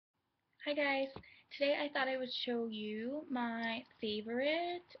Hi guys, today I thought I would show you my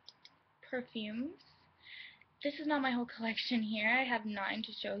favorite perfumes. This is not my whole collection here, I have 9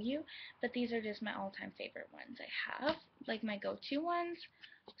 to show you, but these are just my all-time favorite ones I have, like my go-to ones,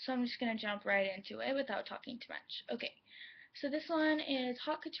 so I'm just going to jump right into it without talking too much. Okay, so this one is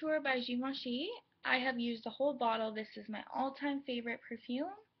Haute Couture by Givenchy. I have used the whole bottle. This is my all-time favorite perfume.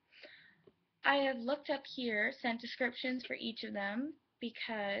 I have looked up here scent descriptions for each of them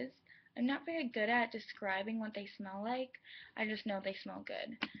because I'm not very good at describing what they smell like. I just know they smell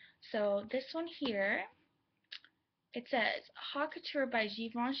good. So this one here, it says Haute Couture by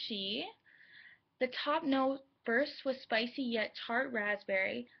Givenchy. The top note bursts with spicy yet tart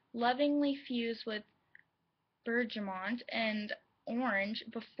raspberry, lovingly fused with bergamot and orange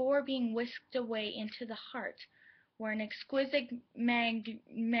before being whisked away into the heart, where an exquisite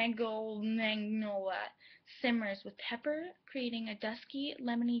magnolia simmers with pepper, creating a dusky,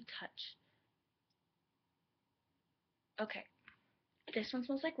 lemony touch. Okay, this one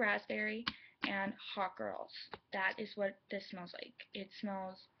smells like raspberry and hot girls. That is what this smells like. It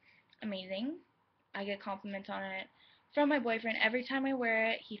smells amazing. I get compliments on it from my boyfriend every time I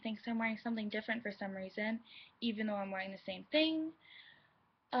wear it. He thinks I'm wearing something different for some reason, even though I'm wearing the same thing.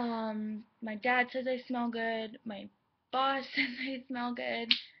 My dad says I smell good. My boss says I smell good.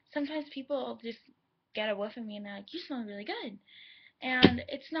 Sometimes people just get a whiff of me and they're like, "You smell really good." And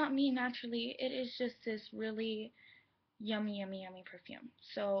it's not me naturally. It is just this really yummy, yummy, yummy perfume.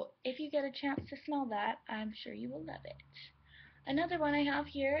 So if you get a chance to smell that, I'm sure you will love it. Another one I have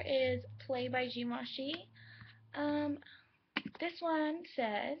here is Play by Givenchy. Um, this one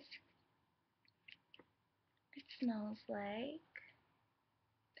says it smells like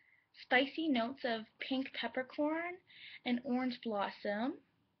spicy notes of pink peppercorn and orange blossom.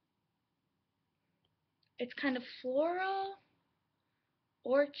 It's kind of floral,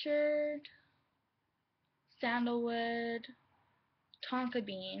 orchard, sandalwood, tonka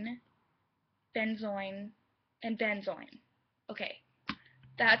bean, benzoin, and benzoin. Okay,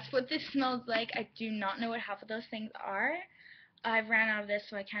 that's what this smells like. I do not know what half of those things are. I've ran out of this,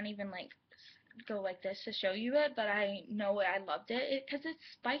 so I can't even like go like this to show you it, but I know I loved it because it's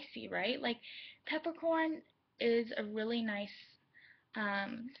spicy, right? Like peppercorn is a really nice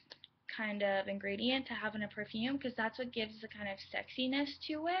um, kind of ingredient to have in a perfume because that's what gives the kind of sexiness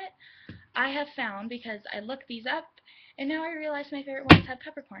to it. I have found because I looked these up and now I realize my favorite ones have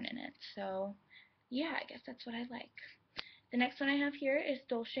peppercorn in it. So yeah, I guess that's what I like. The next one I have here is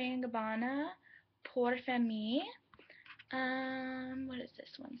Dolce & Gabbana Perfumes. What does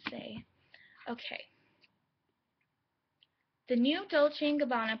this one say? Okay. The new Dolce &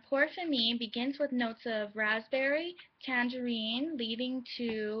 Gabbana Perfume begins with notes of raspberry, tangerine, leading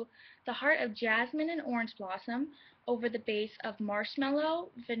to the heart of jasmine and orange blossom over the base of marshmallow,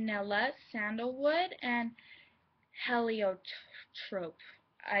 vanilla, sandalwood, and heliotrope.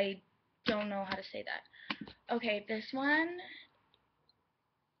 I don't know how to say that. Okay, this one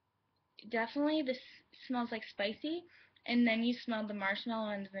definitely this smells like spicy, and then you smell the marshmallow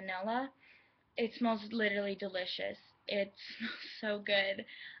and the vanilla. It smells literally delicious. It smells so good.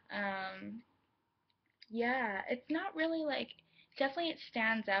 Um, yeah, it's not really like, definitely it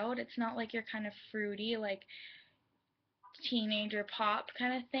stands out. It's not like your kind of fruity, like teenager pop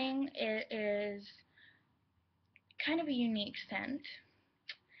kind of thing. It is kind of a unique scent.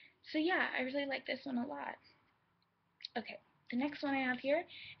 So yeah, I really like this one a lot. Okay, the next one I have here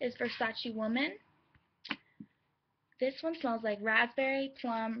is Versace Woman. This one smells like raspberry,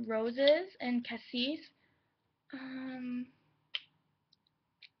 plum, roses, and cassis. Um,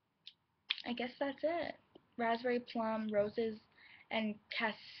 I guess that's it. Raspberry, plum, roses, and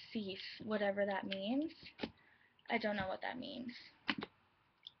cassis, whatever that means. I don't know what that means.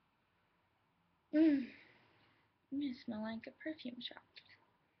 Mmm, I'm gonna smell like a perfume shop.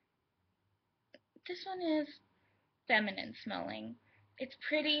 This one is feminine smelling. It's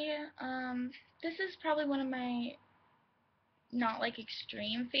pretty. This is probably one of my not like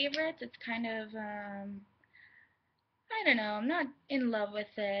extreme favorites. It's kind of I don't know. I'm not in love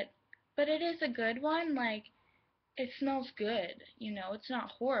with it, but it is a good one. Like it smells good. It's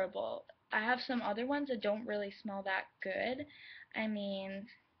not horrible. I have some other ones that don't really smell that good. I mean,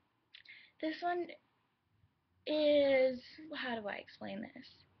 this one is, how do I explain this?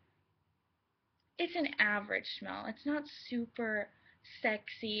 It's an average smell. It's not super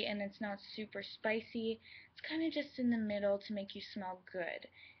sexy and it's not super spicy. It's kind of just in the middle to make you smell good.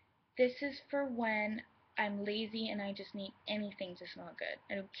 This is for when I'm lazy and I just need anything to smell good.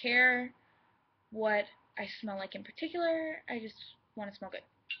 I don't care what I smell like in particular. I just want to smell good.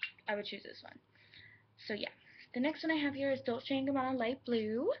 I would choose this one. So yeah. The next one I have here is Dolce & Gabbana Light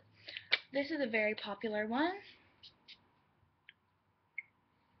Blue. This is a very popular one.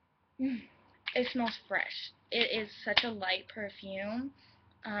 It smells fresh. It is such a light perfume.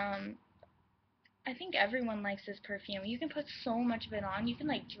 Um, I think everyone likes this perfume. You can put so much of it on. You can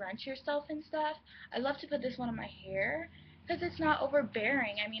like drench yourself and stuff. I love to put this one on my hair because it's not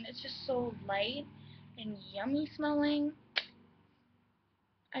overbearing. I mean, it's just so light and yummy smelling.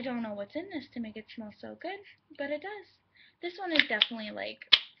 I don't know what's in this to make it smell so good, but it does. This one is definitely like,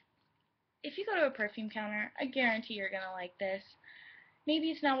 if you go to a perfume counter, I guarantee you're gonna like this.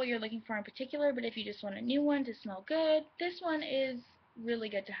 Maybe it's not what you're looking for in particular, but if you just want a new one to smell good, this one is really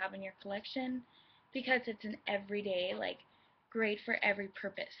good to have in your collection because it's an everyday, like, great for every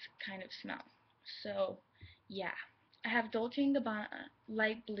purpose kind of smell. So, yeah. I have Dolce & Gabbana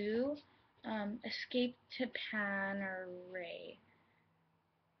Light Blue, Escape to Panerai.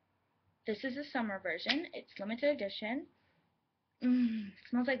 This is a summer version. It's limited edition.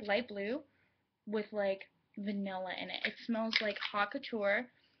 Smells like light blue with like vanilla in it. It smells like haute couture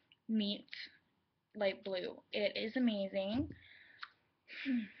meets light blue. It is amazing.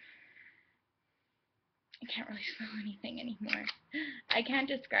 I can't really smell anything anymore. I can't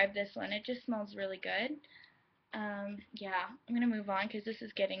describe this one. It just smells really good. Yeah, I'm gonna move on because this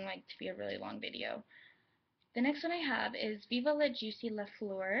is getting like to be a really long video. The next one I have is Viva la Juicy La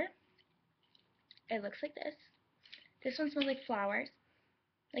Fleur. It looks like this. This one smells like flowers,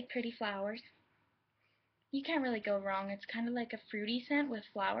 like pretty flowers. You can't really go wrong. It's kind of like a fruity scent with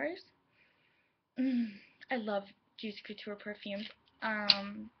flowers. I love Juicy Couture perfumes.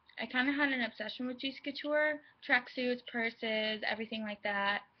 I kind of had an obsession with Juicy Couture, tracksuits, purses, everything like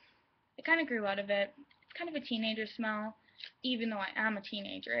that. I kind of grew out of it. It's kind of a teenager smell, even though I am a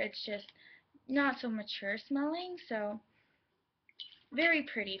teenager. It's just not so mature smelling, so very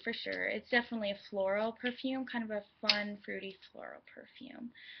pretty for sure. It's definitely a floral perfume, kind of a fun, fruity floral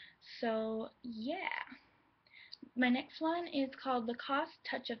perfume. So, yeah. My next one is called Lacoste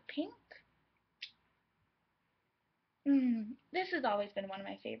Touch of Pink. This has always been one of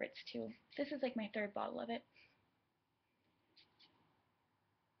my favorites too. This is like my third bottle of it.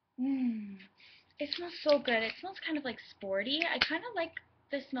 It smells so good. It smells kind of like sporty. I kind of like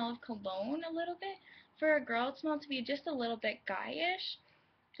the smell of cologne a little bit. For a girl smell to be just a little bit guyish.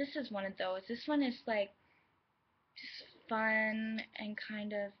 This is one of those. This one is like just fun and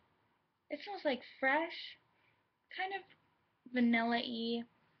kind of, it smells like fresh, kind of vanilla-y,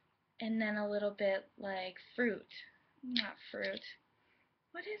 and then a little bit like fruit. Not fruit.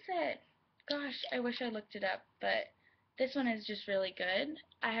 What is it? Gosh, I wish I looked it up, but this one is just really good.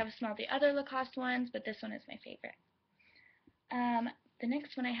 I have smelled the other Lacoste ones, but this one is my favorite. The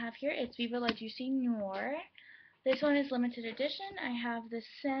next one I have here is Viva La Juicy Noir. This one is limited edition. I have the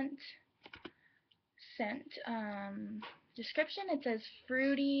description. It says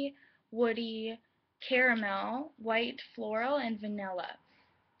fruity, woody, caramel, white floral, and vanilla.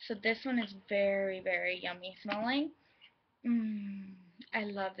 So this one is very, very yummy smelling. I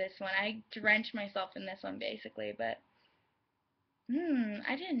love this one. I drenched myself in this one basically, but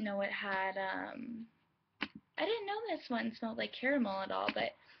I didn't know it had I didn't know this one smelled like caramel at all,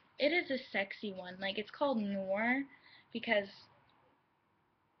 but it is a sexy one. Like it's called Noir because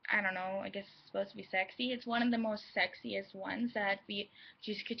I don't know, I guess it's supposed to be sexy. It's one of the most sexiest ones that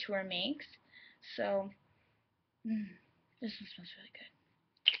Juicy Couture makes. So this one smells really good.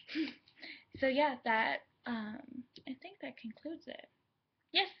 So yeah, that I think that concludes it.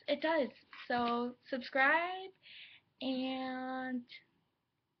 Yes, it does. So subscribe and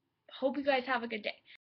hope you guys have a good day.